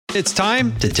It's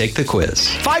time to take the quiz.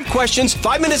 5 questions,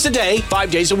 5 minutes a day,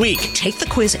 5 days a week. Take the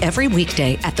quiz every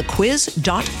weekday at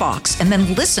thequiz.fox and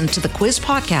then listen to the quiz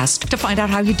podcast to find out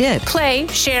how you did. Play,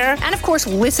 share, and of course,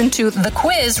 listen to the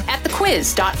quiz at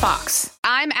thequiz.fox.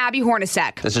 I'm Abby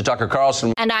Hornacek. This is Tucker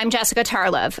Carlson. And I'm Jessica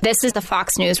Tarlov. This is the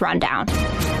Fox News Rundown.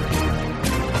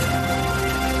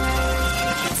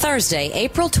 Thursday,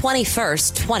 April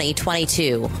 21st,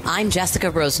 2022. I'm Jessica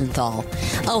Rosenthal.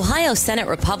 Ohio Senate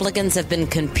Republicans have been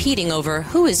competing over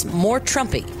who is more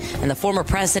Trumpy, and the former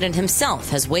president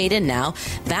himself has weighed in now,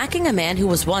 backing a man who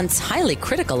was once highly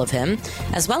critical of him,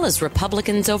 as well as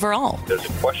Republicans overall. There's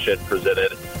a question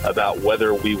presented about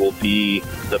whether we will be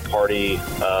the party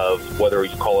of whether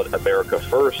you call it America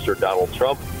First or Donald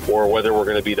Trump, or whether we're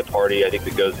going to be the party, I think,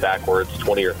 that goes backwards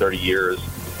 20 or 30 years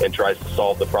and tries to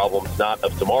solve the problems not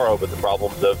of tomorrow, but the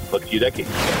problems of a few decades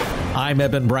ago. I'm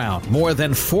Eben Brown. More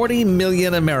than 40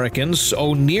 million Americans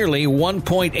owe nearly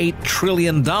 $1.8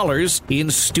 trillion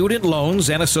in student loans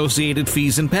and associated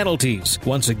fees and penalties.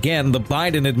 Once again, the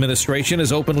Biden administration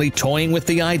is openly toying with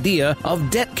the idea of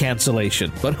debt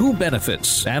cancellation. But who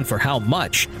benefits and for how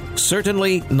much?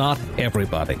 Certainly not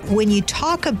everybody. When you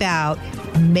talk about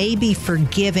maybe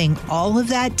forgiving all of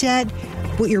that debt,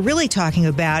 what you're really talking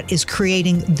about is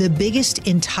creating the biggest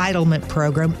entitlement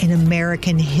program in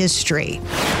American history.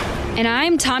 And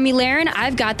I'm Tommy Lahren.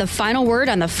 I've got the final word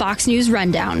on the Fox News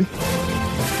Rundown.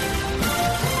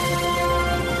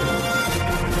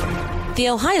 The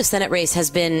Ohio Senate race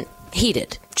has been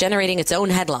heated, generating its own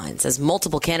headlines as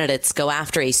multiple candidates go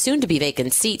after a soon-to-be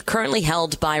vacant seat currently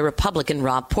held by Republican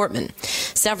Rob Portman.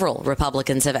 Several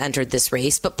Republicans have entered this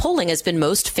race, but polling has been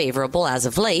most favorable as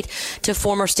of late to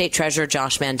former State Treasurer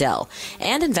Josh Mandel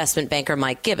and investment banker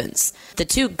Mike Gibbons. The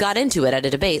two got into it at a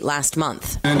debate last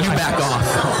month. And you back off.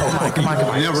 Oh, my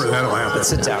God. Never that'll happen.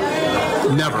 Sit down.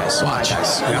 Never. Watch.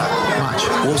 Watch.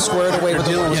 We'll square it away with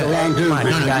the wrong dude.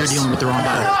 No, you're dealing with the wrong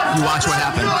guy. You watch what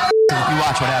happened.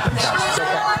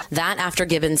 That after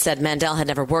Gibbons said Mandel had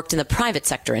never worked in the private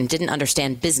sector and didn't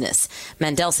understand business.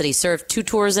 Mandel said he served 2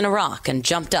 tours in Iraq and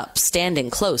jumped up, standing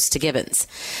close to Gibbons.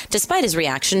 Despite his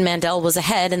reaction, Mandel was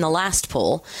ahead in the last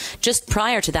poll. Just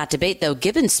prior to that debate, though,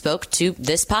 Gibbons spoke to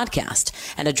this podcast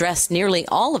and addressed nearly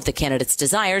all of the candidates'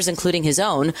 desires, including his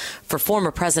own, for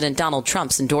former President Donald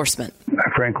Trump's endorsement. I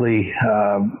frankly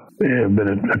have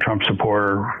been a Trump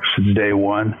supporter since day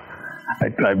one.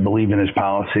 I believe in his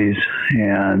policies,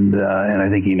 and I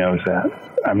think he knows that.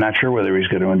 I'm not sure whether he's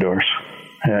going to endorse,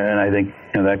 and I think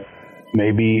that may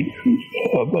be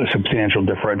a substantial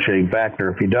differentiating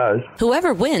factor if he does.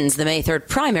 Whoever wins the May 3rd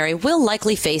primary will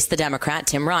likely face the Democrat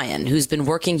Tim Ryan, who's been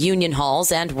working union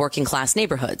halls and working class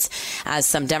neighborhoods, as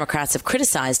some Democrats have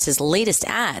criticized his latest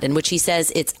ad in which he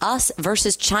says it's us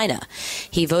versus China.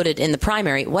 He voted in the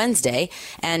primary Wednesday,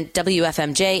 and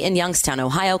WFMJ in Youngstown,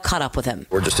 Ohio, caught up with him.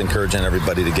 We're just encouraging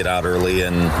everybody to get out early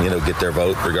and, get their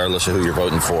vote, regardless of who you're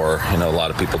voting for. A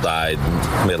lot of people died,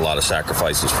 made a lot of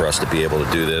sacrifices for us to be able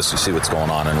to do this. You see what's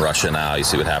going on in Russia now. You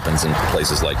see what happens in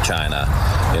places like China.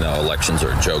 Elections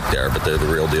are a joke there, but they're the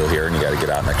real deal here, and you got to get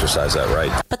out and exercise that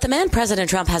right. But the man President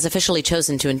Trump has officially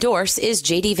chosen to endorse is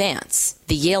J.D. Vance,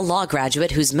 the Yale law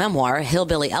graduate whose memoir,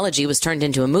 Hillbilly Elegy, was turned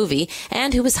into a movie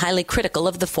and who was highly critical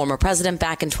of the former president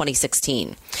back in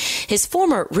 2016. His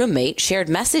former roommate shared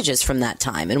messages from that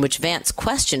time in which Vance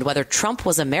questioned whether Trump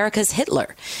was America's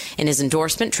Hitler. In his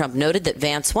endorsement, Trump noted that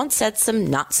Vance once said some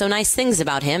not-so-nice things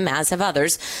about him, as have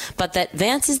others, but that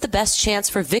Vance is the best chance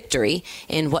for victory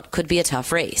in what could be a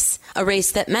tough race, a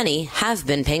race that many have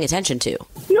been paying attention to.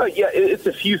 It's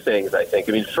a few things, I think.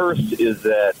 First is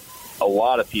that a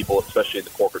lot of people, especially in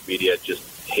the corporate media,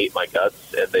 just hate my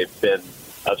guts, and they've been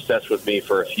obsessed with me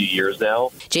for a few years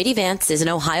now. J.D. Vance is an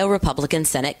Ohio Republican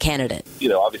Senate candidate.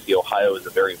 Obviously Ohio is a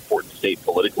very important state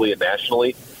politically and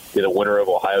nationally. The winner of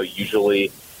Ohio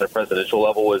usually at a presidential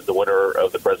level is the winner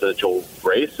of the presidential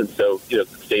race. And so, the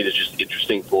state is just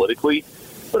interesting politically.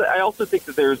 But I also think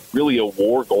that there's really a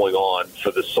war going on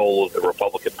for the soul of the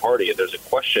Republican Party. And there's a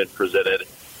question presented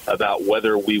about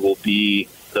whether we will be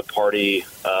the party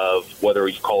of whether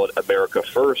you call it America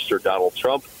First or Donald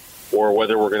Trump, or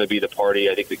whether we're going to be the party,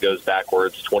 I think, that goes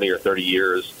backwards 20 or 30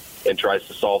 years and tries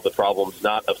to solve the problems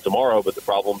not of tomorrow, but the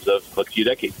problems of a few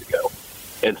decades ago.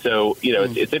 And so,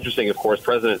 it's interesting, of course,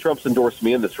 President Trump's endorsed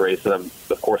me in this race, and I'm,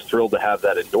 of course, thrilled to have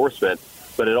that endorsement.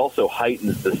 But it also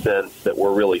heightens the sense that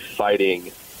we're really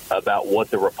fighting about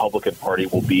what the Republican Party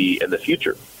will be in the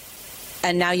future.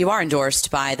 And now you are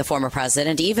endorsed by the former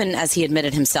president, even as he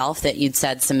admitted himself that you'd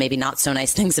said some maybe not so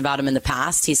nice things about him in the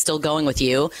past. He's still going with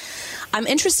you. I'm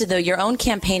interested, though, your own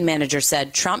campaign manager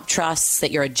said Trump trusts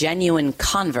that you're a genuine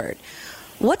convert.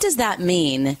 What does that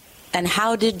mean And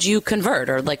how did you convert,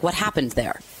 or like what happened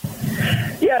there?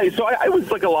 Yeah, so I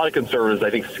was, like a lot of conservatives, I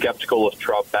think, skeptical of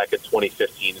Trump back in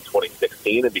 2015 and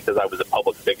 2016. And because I was a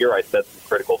public figure, I said some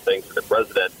critical things to the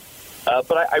president.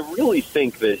 But I really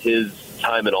think that his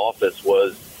time in office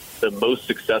was the most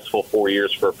successful 4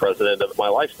 years for a president of my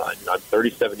lifetime. I'm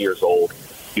 37 years old.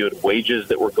 You had wages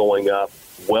that were going up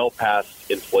well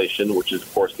past inflation, which is,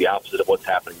 of course, the opposite of what's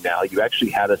happening now. You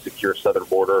actually had a secure southern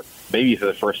border, maybe for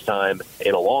the first time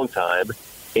in a long time.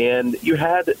 And you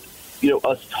had,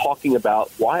 us talking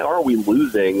about why are we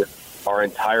losing our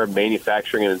entire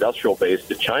manufacturing and industrial base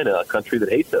to China, a country that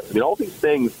hates us. I mean, all these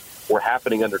things were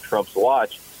happening under Trump's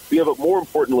watch. But more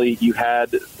importantly, you had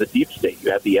the deep state.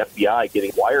 You had the FBI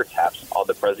getting wiretaps on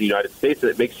the President of the United States. And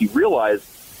it makes you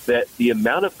realize that the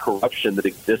amount of corruption that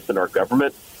exists in our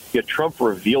government, Trump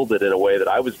revealed it in a way that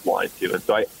I was blind to. And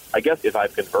so I guess if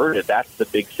I've converted, that's the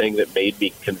big thing that made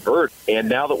me convert. And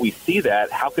now that we see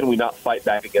that, how can we not fight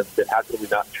back against it? How can we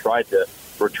not try to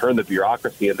return the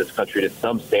bureaucracy in this country to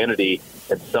some sanity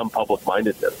and some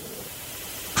public-mindedness?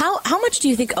 How much do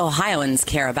you think Ohioans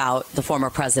care about the former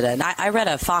president? I read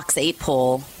a Fox 8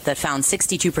 poll that found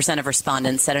 62% of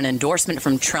respondents said an endorsement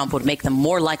from Trump would make them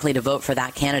more likely to vote for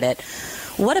that candidate.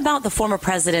 What about the former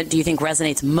president do you think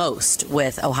resonates most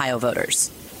with Ohio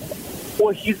voters?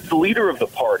 Well, he's the leader of the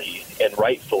party, and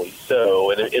rightfully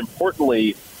so. And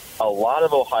importantly, a lot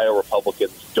of Ohio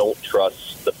Republicans don't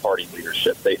trust the party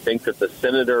leadership. They think that the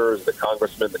senators, the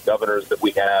congressmen, the governors that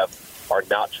we have are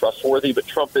not trustworthy, but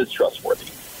Trump is trustworthy.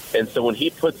 And so when he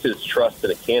puts his trust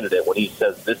in a candidate, when he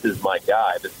says, this is my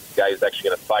guy, this is the guy who's actually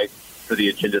going to fight for the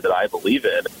agenda that I believe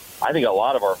in, I think a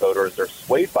lot of our voters are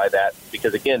swayed by that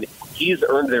because, again, he's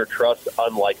earned their trust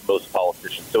unlike most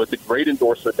politicians. So it's a great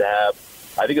endorsement to have.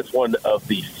 I think it's one of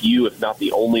the few, if not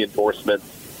the only endorsement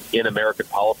in American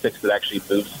politics that actually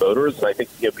moves voters. And I think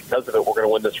because of it, we're going to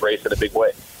win this race in a big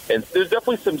way. And there's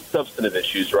definitely some substantive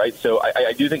issues, right? So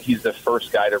I do think he's the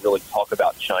first guy to really talk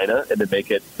about China and to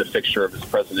make it the fixture of his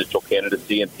presidential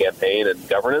candidacy and campaign and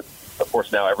governance. Of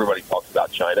course, now everybody talks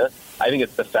about China. I think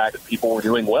it's the fact that people were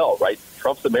doing well, right?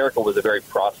 Trump's America was a very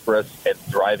prosperous and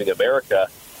thriving America.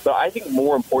 But I think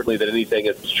more importantly than anything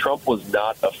is Trump was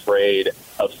not afraid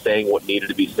of saying what needed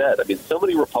to be said. I mean, so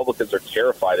many Republicans are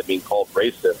terrified of being called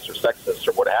racist or sexist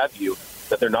or what have you,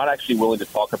 that they're not actually willing to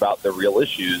talk about the real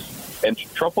issues. And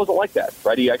Trump wasn't like that,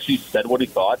 right? He actually said what he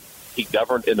thought. He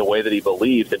governed in the way that he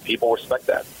believed, and people respect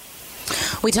that.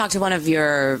 We talked to one of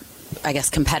your,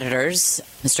 competitors,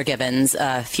 Mr. Gibbons,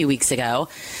 a few weeks ago.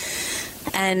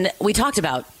 And we talked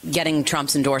about getting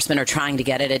Trump's endorsement or trying to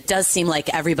get it. It does seem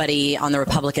like everybody on the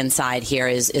Republican side here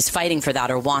is fighting for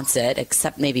that or wants it,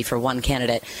 except maybe for one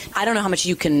candidate. I don't know how much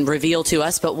you can reveal to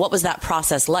us, but what was that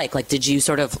process like? Like, did you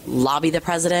sort of lobby the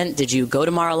president? Did you go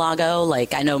to Mar-a-Lago?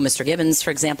 Like, I know Mr. Gibbons,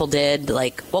 for example, did.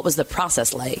 Like, what was the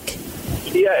process like?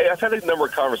 Yeah, I've had a number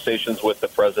of conversations with the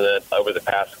president over the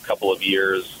past couple of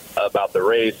years about the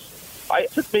race. I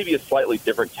took maybe a slightly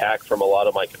different tack from a lot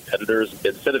of my competitors.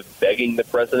 Instead of begging the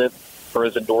president for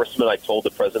his endorsement, I told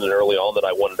the president early on that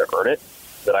I wanted to earn it,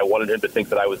 that I wanted him to think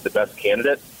that I was the best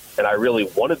candidate. And I really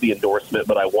wanted the endorsement,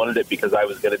 but I wanted it because I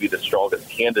was going to be the strongest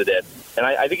candidate. And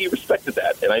I think he respected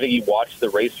that. And I think he watched the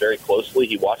race very closely.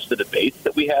 He watched the debates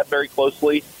that we had very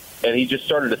closely. And he just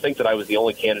started to think that I was the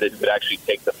only candidate who could actually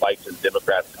take the fight to the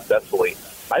Democrats successfully.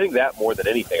 I think that more than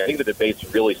anything. I think the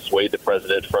debates really swayed the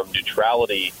president from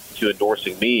neutrality to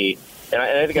endorsing me. And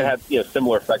I think it had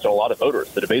similar effect on a lot of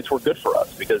voters. The debates were good for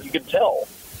us because you can tell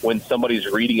when somebody's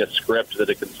reading a script that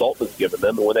a consultant's given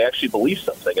them and when they actually believe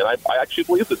something. And I actually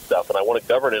believe this stuff, and I want to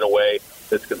govern in a way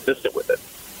that's consistent with it.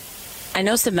 I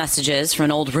know some messages from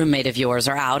an old roommate of yours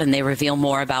are out, and they reveal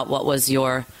more about what was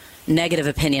your negative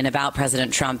opinion about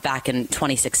President Trump back in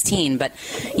 2016. But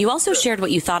you also shared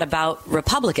what you thought about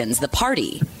Republicans, the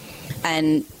party,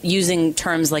 and using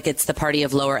terms like it's the party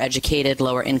of lower educated,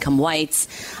 lower income whites.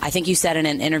 I think you said in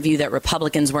an interview that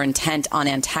Republicans were intent on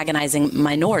antagonizing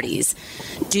minorities.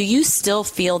 Do you still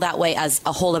feel that way as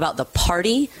a whole about the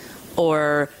party,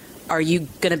 or are you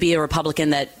going to be a Republican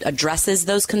that addresses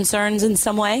those concerns in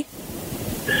some way?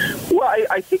 Well,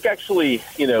 I think actually,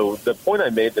 the point I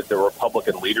made that the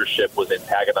Republican leadership was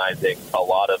antagonizing a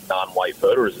lot of non-white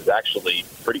voters is actually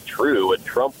pretty true. And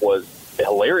Trump was,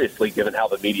 hilariously, given how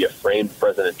the media framed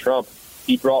President Trump,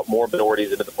 he brought more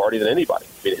minorities into the party than anybody.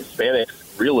 I mean,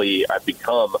 Hispanics really have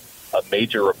become a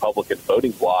major Republican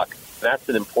voting bloc. And that's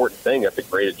an important thing. That's a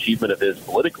great achievement of his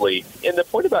politically. And the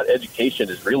point about education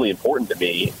is really important to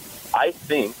me. I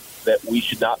think that we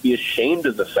should not be ashamed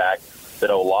of the fact that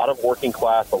a lot of working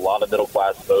class, a lot of middle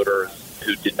class voters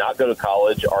who did not go to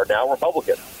college are now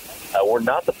Republicans. We're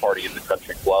not the party of the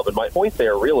country club. And my point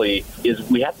there really is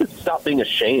we have to stop being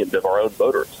ashamed of our own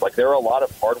voters. Like, there are a lot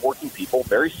of hardworking people,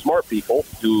 very smart people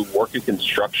who work in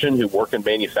construction, who work in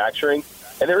manufacturing.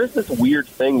 And there is this weird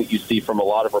thing that you see from a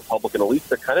lot of Republican elites.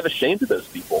 They're kind of ashamed of those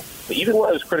people. But even when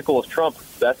I was critical of Trump,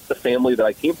 that's the family that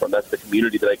I came from. That's the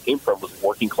community that I came from, was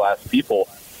working class people.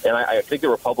 And I think the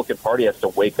Republican Party has to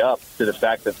wake up to the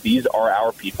fact that these are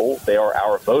our people. They are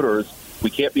our voters. We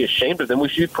can't be ashamed of them. We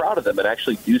should be proud of them and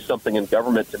actually do something in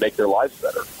government to make their lives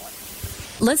better.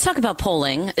 Let's talk about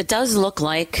polling. It does look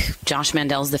like Josh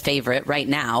Mandel's the favorite right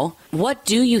now. What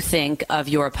do you think of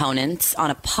your opponents on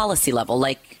a policy level?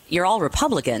 Like, you're all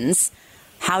Republicans.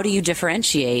 How do you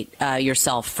differentiate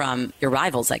yourself from your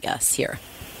rivals, I guess, here?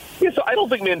 Yeah, so I don't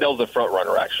think Mandel's a front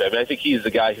runner, actually. I mean, I think he's the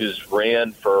guy who's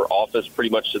ran for office pretty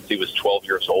much since he was 12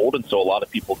 years old, and so a lot of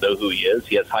people know who he is.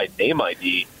 He has high name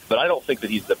ID, but I don't think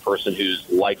that he's the person who's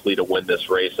likely to win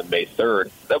this race on May 3rd.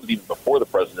 That was even before the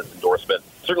president's endorsement.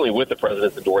 Certainly with the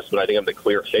president's endorsement, I think I'm the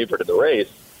clear favorite in the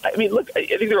race. I mean, look, I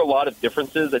think there are a lot of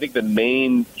differences. I think the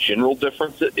main general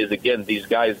difference is, again, these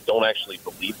guys don't actually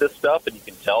believe this stuff, and you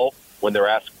can tell when they're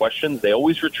asked questions, they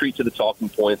always retreat to the talking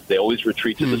points. They always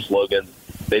retreat to the slogans.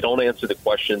 They don't answer the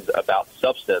questions about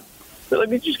substance. But let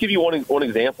me just give you one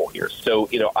example here. So,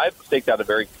 I've staked out a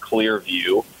very clear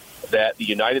view that the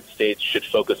United States should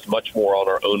focus much more on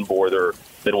our own border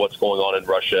than what's going on in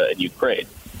Russia and Ukraine.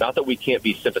 Not that we can't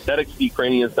be sympathetic to the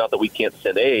Ukrainians, not that we can't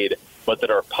send aid, but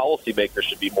that our policymakers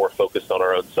should be more focused on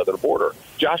our own southern border.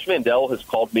 Josh Mandel has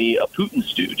called me a Putin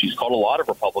stooge. He's called a lot of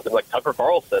Republicans, like Tucker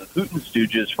Carlson, Putin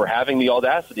stooges for having the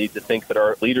audacity to think that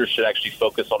our leaders should actually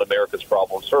focus on America's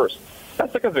problems first.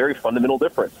 That's like a very fundamental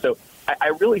difference. So I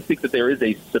really think that there is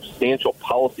a substantial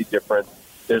policy difference.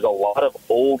 There's a lot of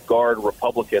old guard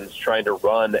Republicans trying to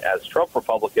run as Trump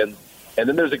Republicans, and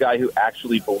then there's a guy who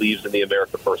actually believes in the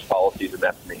America First policies, and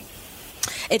that's me.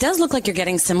 It does look like you're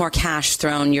getting some more cash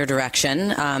thrown your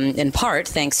direction, in part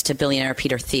thanks to billionaire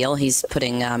Peter Thiel. He's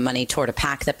putting money toward a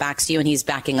PAC that backs you, and he's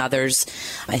backing others,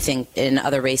 I think, in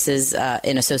other races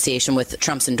in association with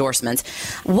Trump's endorsements.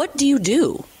 What do you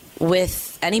do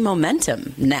with any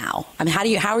momentum now? I mean,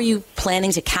 how are you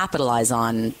planning to capitalize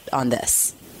on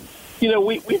this?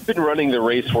 We've been running the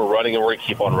race we're running, and we're going to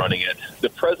keep on running it. The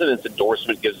president's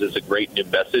endorsement gives us a great new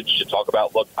message to talk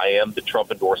about. Look, I am the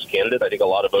Trump-endorsed candidate. I think a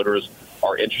lot of voters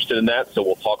are interested in that, so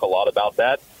we'll talk a lot about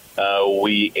that.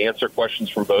 We answer questions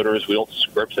from voters. We don't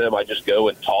script them. I just go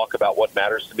and talk about what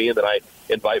matters to me, and then I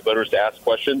invite voters to ask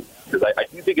questions, because I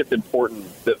do think it's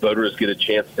important that voters get a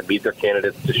chance to meet their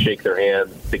candidates, to shake their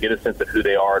hands, to get a sense of who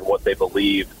they are and what they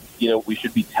believe. We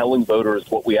should be telling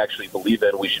voters what we actually believe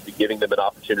in. We should be giving them an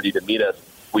opportunity to meet us.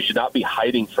 We should not be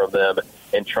hiding from them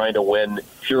and trying to win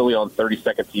purely on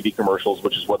 30-second TV commercials,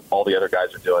 which is what all the other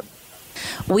guys are doing.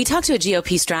 We talked to a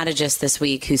GOP strategist this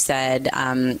week who said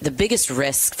the biggest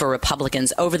risk for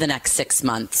Republicans over the next 6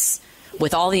 months,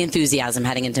 with all the enthusiasm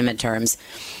heading into midterms,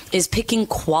 is picking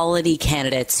quality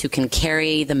candidates who can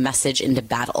carry the message into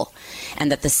battle,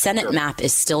 and that the Senate map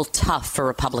is still tough for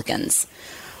Republicans.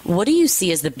 What do you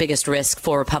see as the biggest risk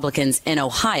for Republicans in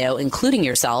Ohio, including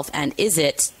yourself, and is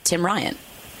it Tim Ryan?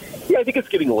 Yeah, I think it's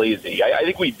getting lazy. I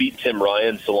think we beat Tim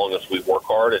Ryan so long as we work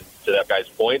hard, and to that guy's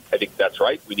point, I think that's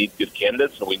right. We need good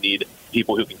candidates, and we need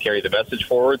people who can carry the message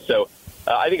forward. So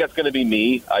I think that's going to be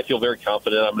me. I feel very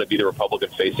confident I'm going to be the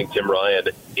Republican facing Tim Ryan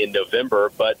in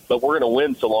November, but we're going to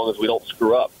win so long as we don't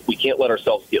screw up. We can't let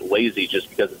ourselves get lazy just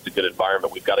because it's a good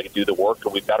environment. We've got to do the work,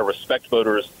 and we've got to respect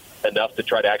voters enough to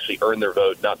try to actually earn their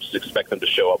vote, not just expect them to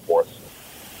show up for us.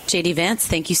 J.D. Vance,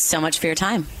 thank you so much for your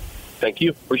time. Thank you.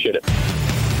 Appreciate it.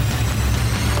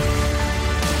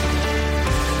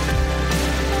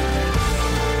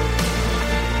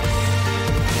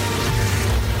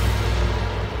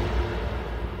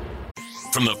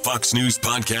 From the Fox News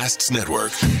Podcasts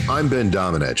Network. I'm Ben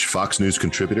Domenech, Fox News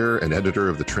contributor and editor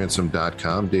of the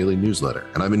Transom.com daily newsletter,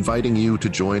 and I'm inviting you to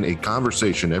join a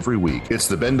conversation every week. It's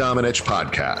the Ben Domenech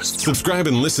Podcast. Subscribe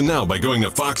and listen now by going to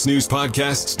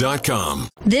foxnewspodcasts.com.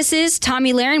 This is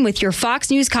Tommy Lahren with your Fox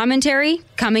News commentary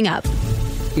coming up.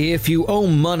 If you owe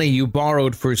money you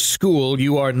borrowed for school,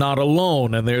 you are not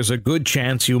alone, and there's a good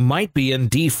chance you might be in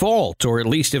default, or at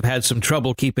least have had some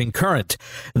trouble keeping current.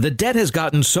 The debt has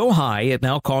gotten so high, it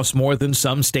now costs more than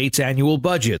some states' annual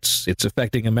budgets. It's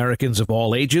affecting Americans of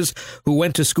all ages who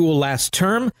went to school last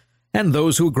term and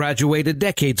those who graduated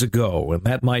decades ago, and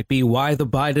that might be why the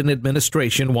Biden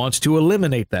administration wants to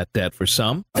eliminate that debt for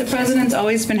some. The president's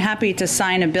always been happy to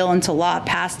sign a bill into law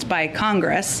passed by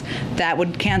Congress that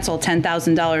would cancel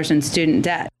 $10,000 in student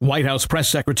debt. White House Press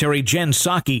Secretary Jen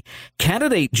Psaki,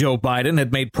 candidate Joe Biden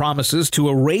had made promises to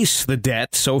erase the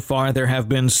debt. So far, there have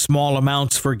been small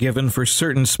amounts forgiven for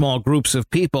certain small groups of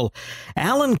people.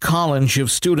 Alan Collins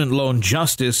of Student Loan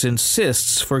Justice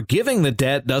insists forgiving the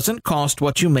debt doesn't cost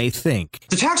what you may think.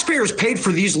 The taxpayers paid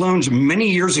for these loans many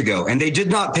years ago, and they did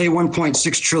not pay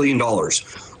 $1.6 trillion.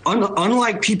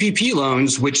 Unlike PPP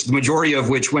loans, which the majority of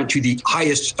which went to the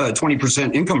highest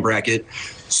 20% income bracket,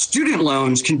 student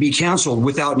loans can be canceled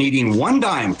without needing one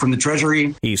dime from the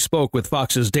Treasury. He spoke with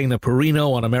Fox's Dana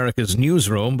Perino on America's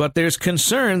Newsroom, but there's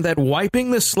concern that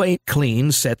wiping the slate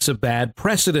clean sets a bad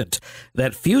precedent,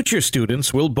 that future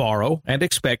students will borrow and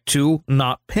expect to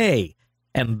not pay.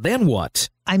 And then what?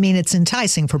 I mean, it's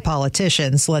enticing for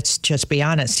politicians. Let's just be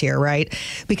honest here, right?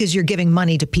 Because you're giving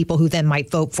money to people who then might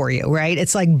vote for you, right?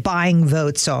 It's like buying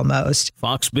votes almost.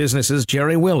 Fox Business's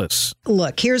Jerry Willis.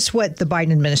 Look, here's what the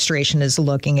Biden administration is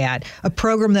looking at. A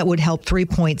program that would help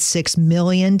 3.6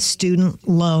 million student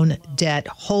loan debt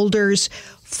holders.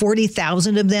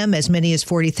 40,000 of them, as many as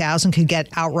 40,000, could get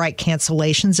outright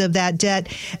cancellations of that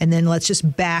debt. And then let's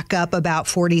just back up about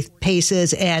 40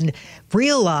 paces and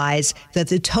realize that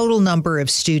the total number of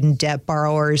student debt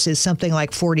borrowers is something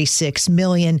like 46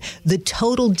 million. The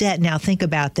total debt, now think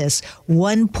about this,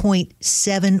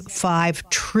 $1.75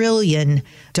 trillion.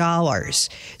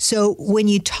 So when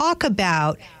you talk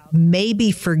about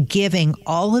maybe forgiving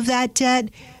all of that debt,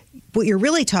 what you're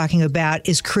really talking about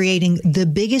is creating the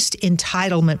biggest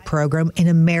entitlement program in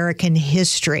American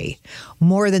history,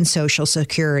 more than Social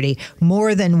Security,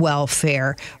 more than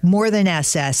welfare, more than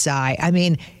SSI. I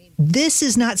mean, this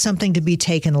is not something to be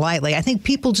taken lightly. I think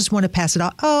people just want to pass it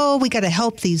off. Oh, we got to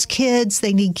help these kids.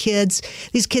 They need kids.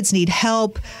 These kids need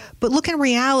help. But look, in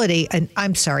reality, and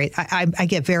I'm sorry, I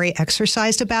get very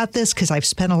exercised about this because I've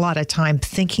spent a lot of time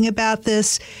thinking about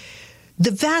this.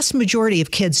 The vast majority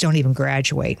of kids don't even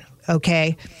graduate.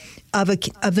 Okay, of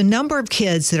the number of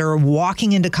kids that are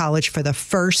walking into college for the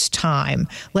first time,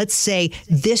 let's say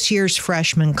this year's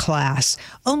freshman class,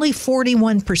 only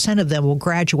 41% of them will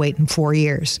graduate in 4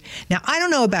 years. Now, I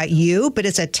don't know about you, but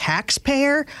as a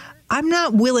taxpayer, I'm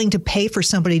not willing to pay for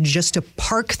somebody just to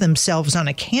park themselves on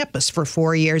a campus for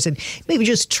 4 years and maybe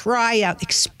just try out,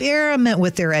 experiment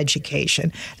with their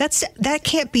education. That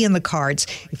can't be in the cards.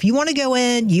 If you want to go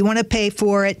in, you want to pay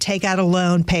for it, take out a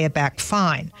loan, pay it back,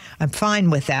 fine. I'm fine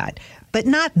with that. But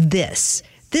not this.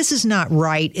 This is not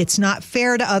right. It's not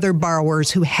fair to other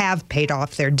borrowers who have paid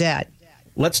off their debt.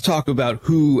 Let's talk about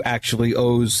who actually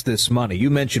owes this money. You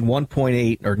mentioned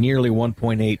 1.8 or nearly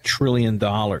 $1.8 trillion.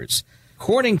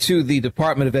 According to the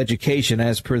Department of Education,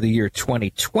 as per the year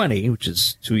 2020, which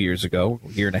is 2 years ago,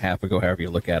 a year and a half ago, however you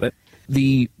look at it,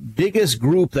 the biggest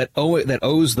group that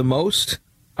owes the most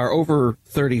are over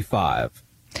 35.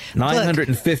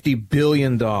 $950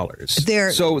 billion.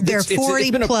 They're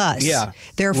 40 plus. Yeah,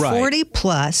 they're 40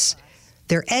 plus.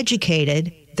 They're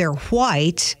educated. They're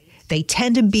white. They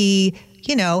tend to be,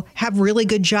 have really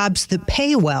good jobs that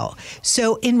pay well.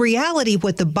 So in reality,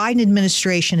 what the Biden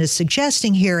administration is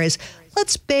suggesting here is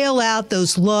let's bail out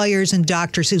those lawyers and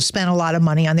doctors who spent a lot of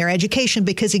money on their education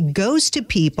because it goes to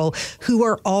people who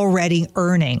are already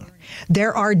earning.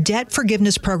 There are debt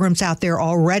forgiveness programs out there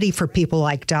already for people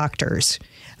like doctors.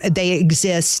 They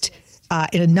exist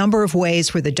in a number of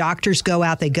ways where the doctors go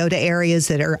out. They go to areas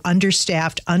that are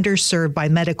understaffed, underserved by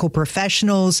medical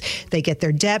professionals. They get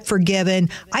their debt forgiven.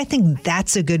 I think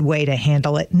that's a good way to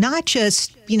handle it. Not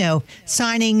just,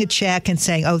 signing a check and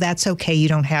saying, oh, that's okay. You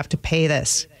don't have to pay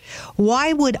this.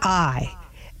 Why would I,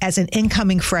 as an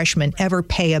incoming freshman, ever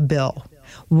pay a bill?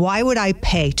 Why would I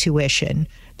pay tuition,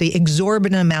 the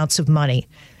exorbitant amounts of money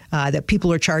that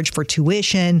people are charged for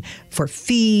tuition, for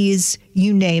fees,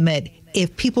 you name it,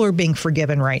 if people are being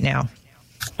forgiven right now?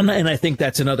 And I think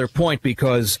that's another point,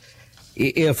 because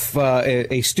if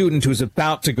a student who's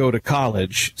about to go to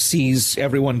college sees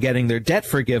everyone getting their debt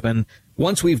forgiven,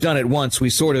 once we've done it once,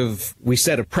 we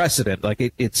set a precedent.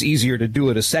 Like it's easier to do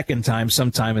it a second time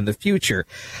sometime in the future.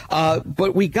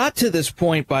 But we got to this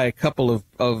point by a couple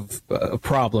of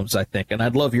problems, I think, and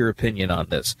I'd love your opinion on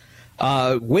this.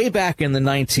 Way back in the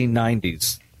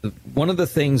 1990s, one of the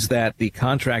things that the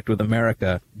Contract with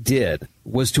America did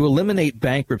was to eliminate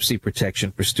bankruptcy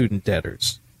protection for student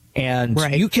debtors. And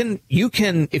right. you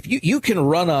can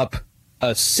run up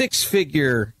a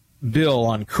six-figure bill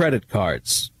on credit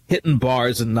cards, hitting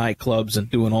bars and nightclubs and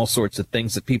doing all sorts of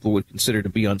things that people would consider to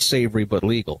be unsavory but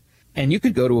legal. and you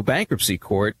could go to a bankruptcy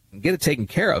court and get it taken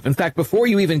care of. In fact, before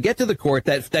you even get to the court,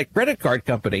 that credit card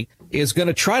company is going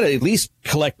to try to at least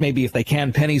collect, maybe if they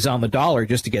can, pennies on the dollar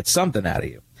just to get something out of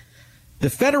you. The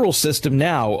federal system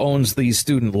now owns these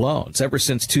student loans ever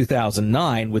since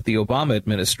 2009 with the Obama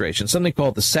administration, something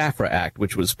called the SAFRA Act,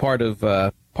 which was part of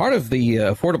the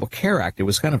Affordable Care Act. It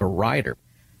was kind of a rider.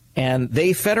 And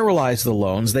they federalize the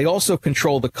loans. They also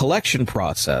control the collection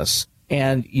process.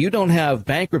 And you don't have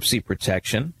bankruptcy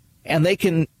protection. And they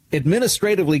can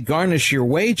administratively garnish your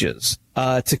wages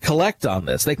to collect on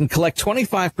this. They can collect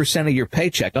 25% of your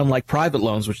paycheck, unlike private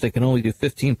loans, which they can only do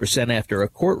 15% after a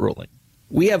court ruling.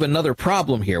 We have another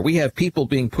problem here. We have people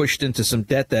being pushed into some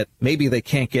debt that maybe they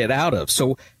can't get out of.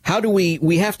 So how do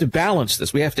we have to balance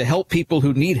this? We have to help people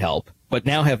who need help, but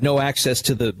now have no access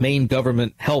to the main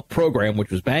government help program,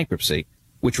 which was bankruptcy,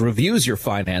 which reviews your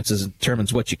finances and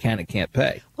determines what you can and can't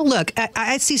pay. Well, look,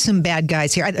 I see some bad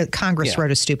guys here. Congress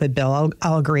wrote a stupid bill.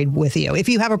 I'll agree with you. If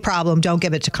you have a problem, don't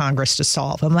give it to Congress to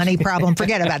solve. A money problem,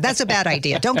 forget about it. That's a bad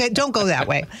idea. Don't go that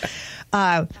way.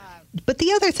 But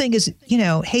the other thing is,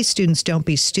 hey, students, don't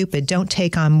be stupid. Don't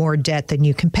take on more debt than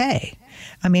you can pay.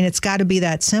 I mean, it's got to be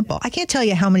that simple. I can't tell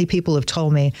you how many people have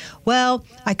told me, well,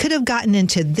 I could have gotten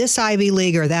into this Ivy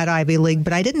League or that Ivy League,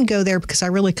 but I didn't go there because I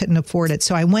really couldn't afford it.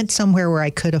 So I went somewhere where I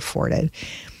could afford it.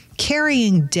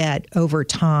 Carrying debt over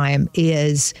time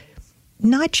is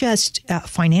not just a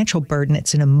financial burden,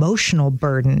 it's an emotional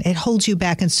burden. It holds you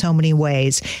back in so many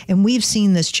ways. And we've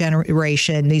seen this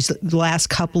generation, these last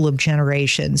couple of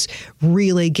generations,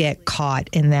 really get caught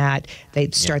in that. They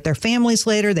start their families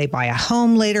later, they buy a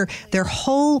home later. Their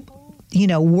whole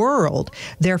world,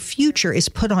 their future is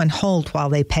put on hold while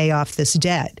they pay off this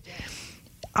debt.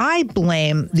 I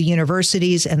blame the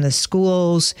universities and the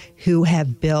schools who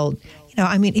have built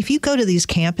if you go to these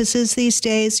campuses these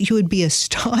days, you would be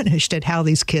astonished at how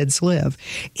these kids live.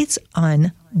 It's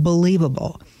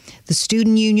unbelievable. The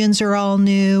student unions are all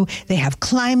new. They have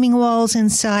climbing walls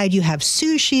inside. You have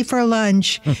sushi for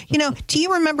lunch. Do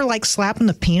you remember slapping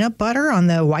the peanut butter on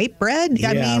the white bread?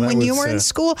 Yeah, when you were in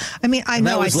school? I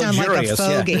know I sound like a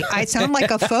fogey. Yeah. I sound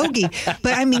like a fogey.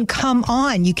 But come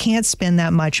on. You can't spend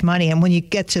that much money. And when you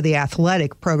get to the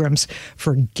athletic programs,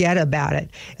 forget about it.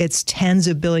 It's tens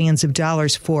of billions of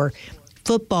dollars for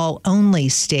football-only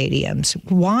stadiums.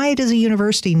 Why does a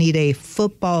university need a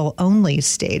football-only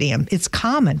stadium? It's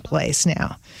commonplace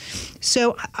now.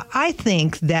 So I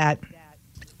think that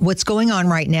what's going on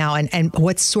right now and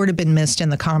what's sort of been missed in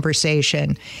the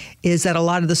conversation is that a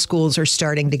lot of the schools are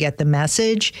starting to get the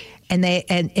message. And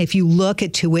if you look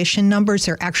at tuition numbers,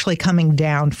 they're actually coming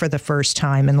down for the first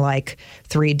time in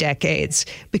 3 decades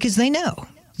because they know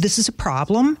this is a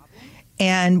problem.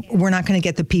 And we're not going to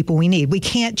get the people we need. We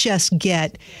can't just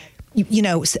get,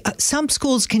 some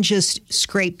schools can just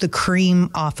scrape the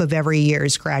cream off of every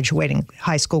year's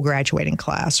high school graduating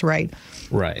class, right?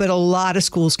 Right. But a lot of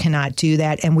schools cannot do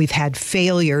that. And we've had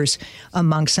failures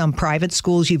among some private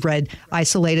schools. You've read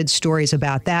isolated stories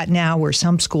about that now where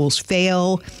some schools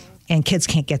fail and kids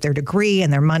can't get their degree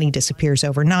and their money disappears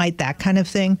overnight, that kind of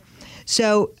thing.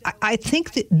 So I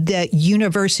think that the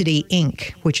University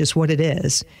Inc., which is what it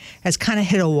is, has kind of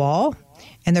hit a wall,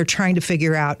 and they're trying to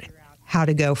figure out how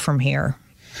to go from here.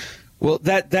 Well,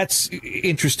 that's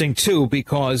interesting, too,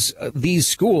 because these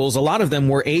schools, a lot of them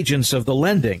were agents of the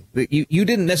lending. You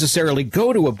didn't necessarily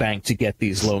go to a bank to get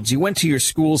these loans. You went to your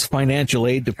school's financial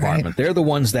aid department. Right. They're the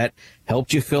ones that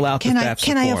helped you fill out the FAFSA form.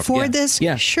 Can I afford this?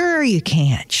 Yeah. Sure you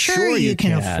can. Sure you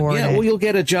can afford it. Well, you'll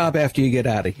get a job after you get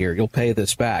out of here. You'll pay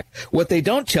this back. What they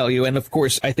don't tell you, and of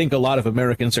course, I think a lot of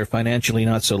Americans are financially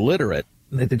not so literate,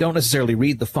 they don't necessarily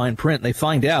read the fine print. They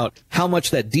find out how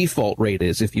much that default rate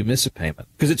is if you miss a payment,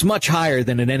 because it's much higher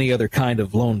than in any other kind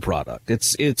of loan product.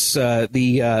 It's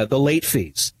the late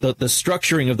fees, the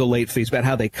structuring of the late fees, about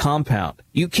how they compound.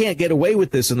 You can't get away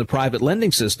with this in the private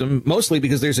lending system, mostly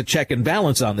because there's a check and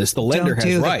balance on this. The lender has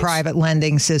rights. Don't do the private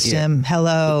lending system. Yeah.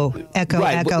 Hello, echo,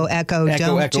 right. echo.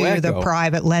 Don't do the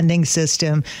private lending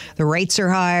system. The rates are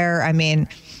higher.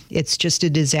 It's just a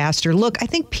disaster. Look, I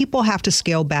think people have to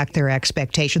scale back their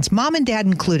expectations, mom and dad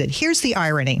included. Here's the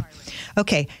irony.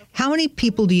 Okay, how many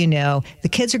people do you know, the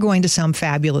kids are going to some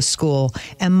fabulous school,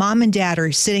 and mom and dad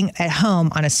are sitting at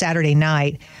home on a Saturday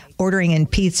night ordering in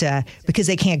pizza because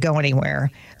they can't go anywhere.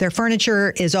 Their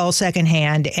furniture is all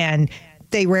secondhand, and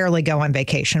they rarely go on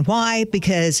vacation. Why?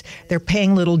 Because they're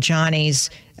paying little Johnny's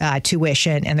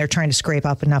tuition, and they're trying to scrape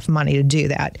up enough money to do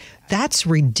that. That's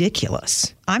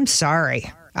ridiculous. I'm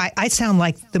sorry. I sound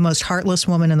like the most heartless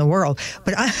woman in the world,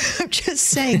 but I'm just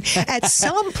saying at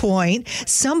some point,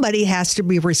 somebody has to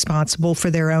be responsible for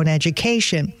their own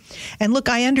education. And look,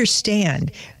 I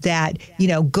understand that,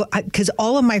 because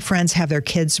all of my friends have their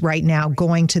kids right now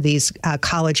going to these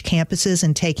college campuses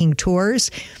and taking tours,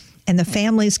 and the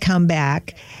families come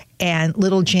back and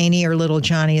little Janie or little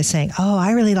Johnny is saying, oh,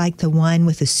 I really like the one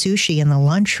with the sushi in the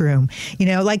lunchroom.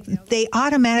 Like they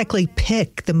automatically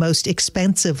pick the most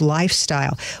expensive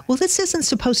lifestyle. Well, this isn't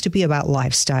supposed to be about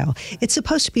lifestyle. It's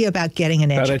supposed to be about getting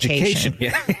an education.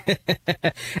 Yeah.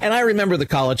 And I remember the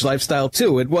college lifestyle,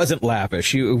 too. It wasn't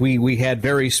lavish. We had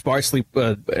very sparsely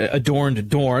adorned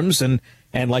dorms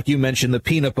and like you mentioned, the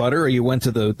peanut butter, or you went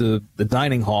to the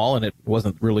dining hall and it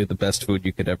wasn't really the best food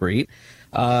you could ever eat.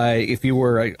 If you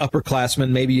were an upperclassman,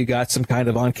 maybe you got some kind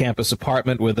of on-campus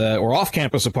apartment or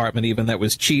off-campus apartment even that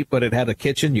was cheap, but it had a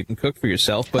kitchen. You can cook for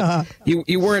yourself, but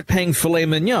you weren't paying filet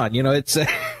mignon. It's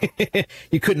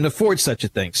you couldn't afford such a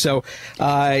thing. So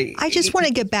I just want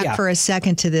to get back for a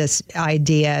second to this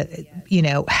idea.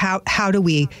 How do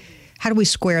we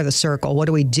square the circle? What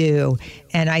do we do?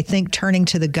 And I think turning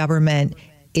to the government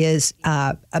is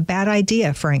a bad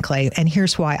idea, frankly. And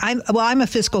here's why. I'm a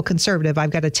fiscal conservative, I've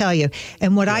got to tell you.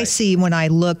 And what I see when I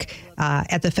look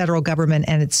at the federal government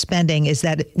and its spending is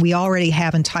that we already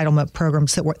have entitlement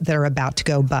programs that are about to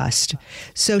go bust.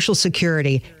 Social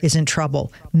Security is in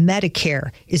trouble.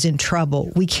 Medicare is in trouble.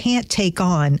 We can't take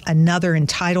on another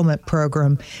entitlement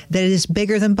program that is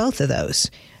bigger than both of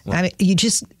those. I mean,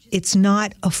 it's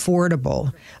not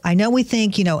affordable. I know we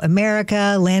think,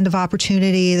 America, land of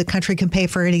opportunity, the country can pay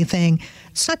for anything.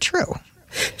 It's not true.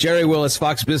 Jerry Willis,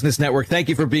 Fox Business Network, thank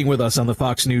you for being with us on the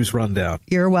Fox News Rundown.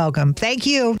 You're welcome. Thank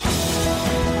you.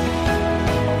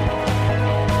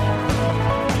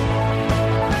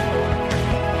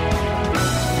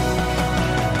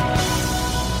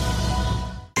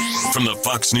 From the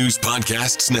Fox News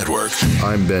Podcasts Network.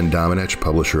 I'm Ben Domenech,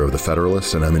 publisher of The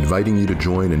Federalist, and I'm inviting you to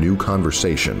join a new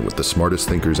conversation with the smartest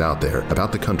thinkers out there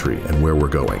about the country and where we're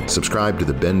going. Subscribe to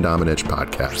the Ben Domenech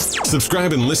Podcast.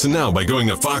 Subscribe and listen now by going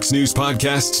to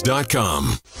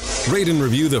foxnewspodcasts.com. Rate and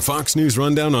review the Fox News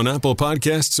Rundown on Apple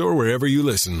Podcasts or wherever you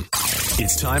listen.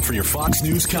 It's time for your Fox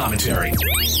News commentary.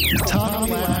 Tom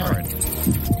Laren.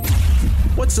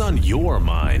 What's on your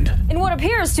mind? In what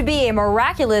appears to be a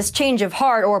miraculous change of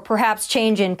heart, or perhaps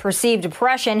change in perceived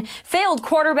depression, failed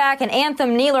quarterback and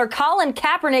anthem kneeler Colin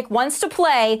Kaepernick wants to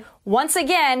play once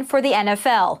again for the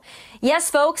NFL. Yes,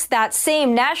 folks, that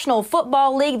same National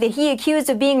Football League that he accused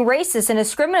of being racist and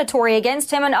discriminatory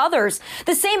against him and others.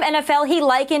 The same NFL he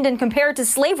likened and compared to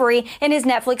slavery in his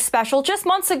Netflix special just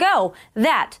months ago.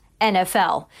 That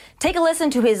NFL. Take a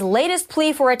listen to his latest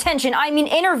plea for attention,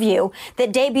 interview,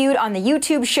 that debuted on the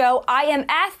YouTube show I Am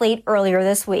Athlete earlier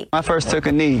this week. When I first took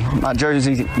a knee, my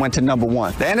jersey went to number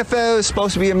 1. The NFL is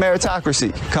supposed to be a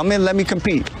meritocracy. Come in, let me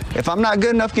compete. If I'm not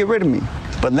good enough, get rid of me.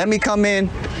 But let me come in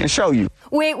and show you.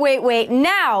 Wait.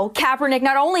 Now, Kaepernick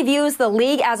not only views the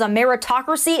league as a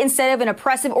meritocracy instead of an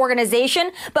oppressive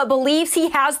organization, but believes he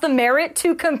has the merit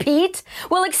to compete?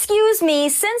 Well, excuse me,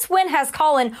 since when has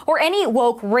Colin, or any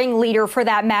woke ringleader for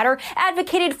that matter,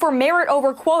 advocated for merit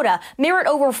over quota, merit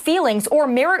over feelings, or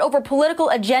merit over political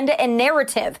agenda and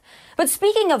narrative? But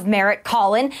speaking of merit,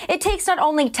 Colin, it takes not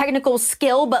only technical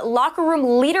skill, but locker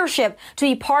room leadership to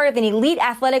be part of an elite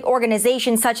athletic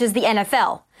organization such as the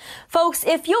NFL. Folks,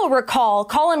 if you'll recall,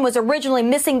 Colin was originally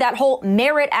missing that whole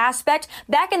merit aspect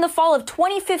back in the fall of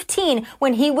 2015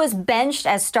 when he was benched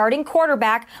as starting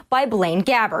quarterback by Blaine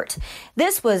Gabbert.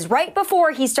 This was right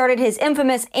before he started his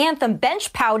infamous anthem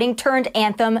bench pouting turned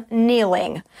anthem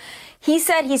kneeling. He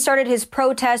said he started his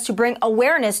protest to bring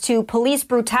awareness to police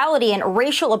brutality and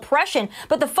racial oppression.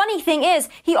 But the funny thing is,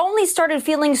 he only started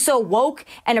feeling so woke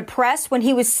and oppressed when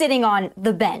he was sitting on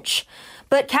the bench.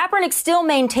 But Kaepernick still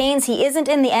maintains he isn't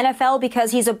in the NFL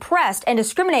because he's oppressed and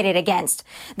discriminated against.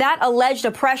 That alleged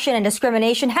oppression and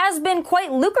discrimination has been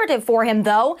quite lucrative for him,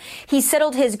 though. He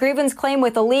settled his grievance claim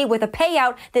with the league with a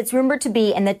payout that's rumored to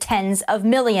be in the tens of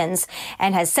millions,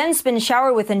 and has since been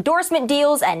showered with endorsement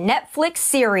deals and Netflix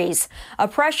series.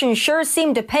 Oppression sure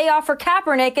seemed to pay off for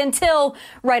Kaepernick until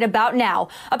right about now.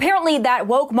 Apparently, that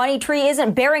woke money tree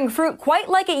isn't bearing fruit quite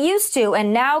like it used to,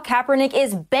 and now Kaepernick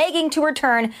is begging to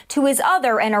return to his other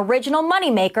and original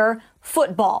moneymaker,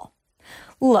 football.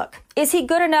 Look, is he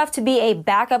good enough to be a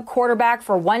backup quarterback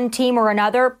for one team or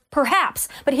another? Perhaps,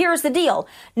 but here's the deal.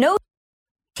 No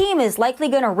team is likely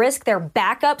going to risk their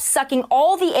backup sucking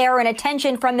all the air and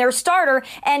attention from their starter,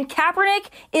 and Kaepernick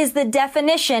is the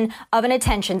definition of an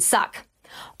attention suck.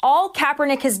 All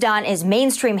Kaepernick has done is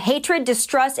mainstream hatred,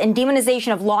 distrust, and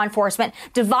demonization of law enforcement,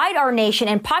 divide our nation,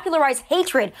 and popularize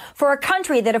hatred for a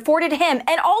country that afforded him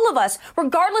and all of us,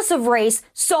 regardless of race,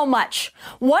 so much.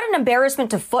 What an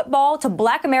embarrassment to football, to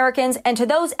Black Americans, and to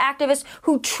those activists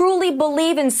who truly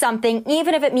believe in something,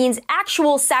 even if it means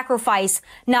actual sacrifice,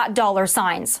 not dollar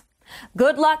signs.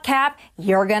 Good luck, Cap.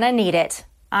 You're gonna need it.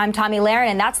 I'm Tommy Lahren,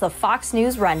 and that's the Fox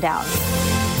News Rundown.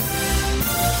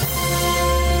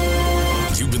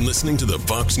 You've been listening to the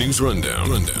Fox News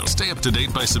Rundown. Stay up to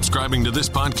date by subscribing to this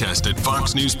podcast at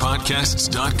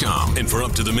foxnewspodcasts.com. And for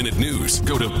up-to-the-minute news,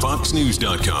 go to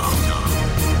foxnews.com.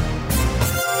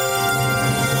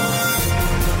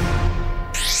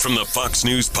 From the Fox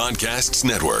News Podcasts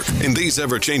Network. In these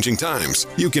ever-changing times,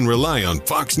 you can rely on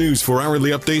Fox News for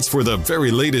hourly updates for the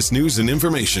very latest news and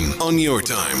information on your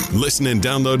time. Listen and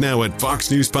download now at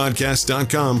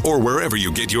foxnewspodcasts.com or wherever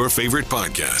you get your favorite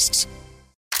podcasts.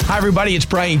 Hi, everybody. It's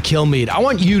Brian Kilmeade. I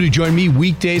want you to join me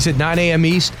weekdays at 9 a.m.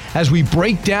 East as we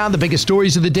break down the biggest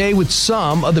stories of the day with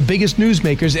some of the biggest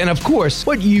newsmakers and, of course,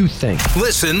 what you think.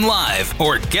 Listen live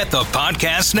or get the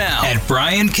podcast now at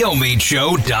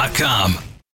BrianKilmeadeShow.com.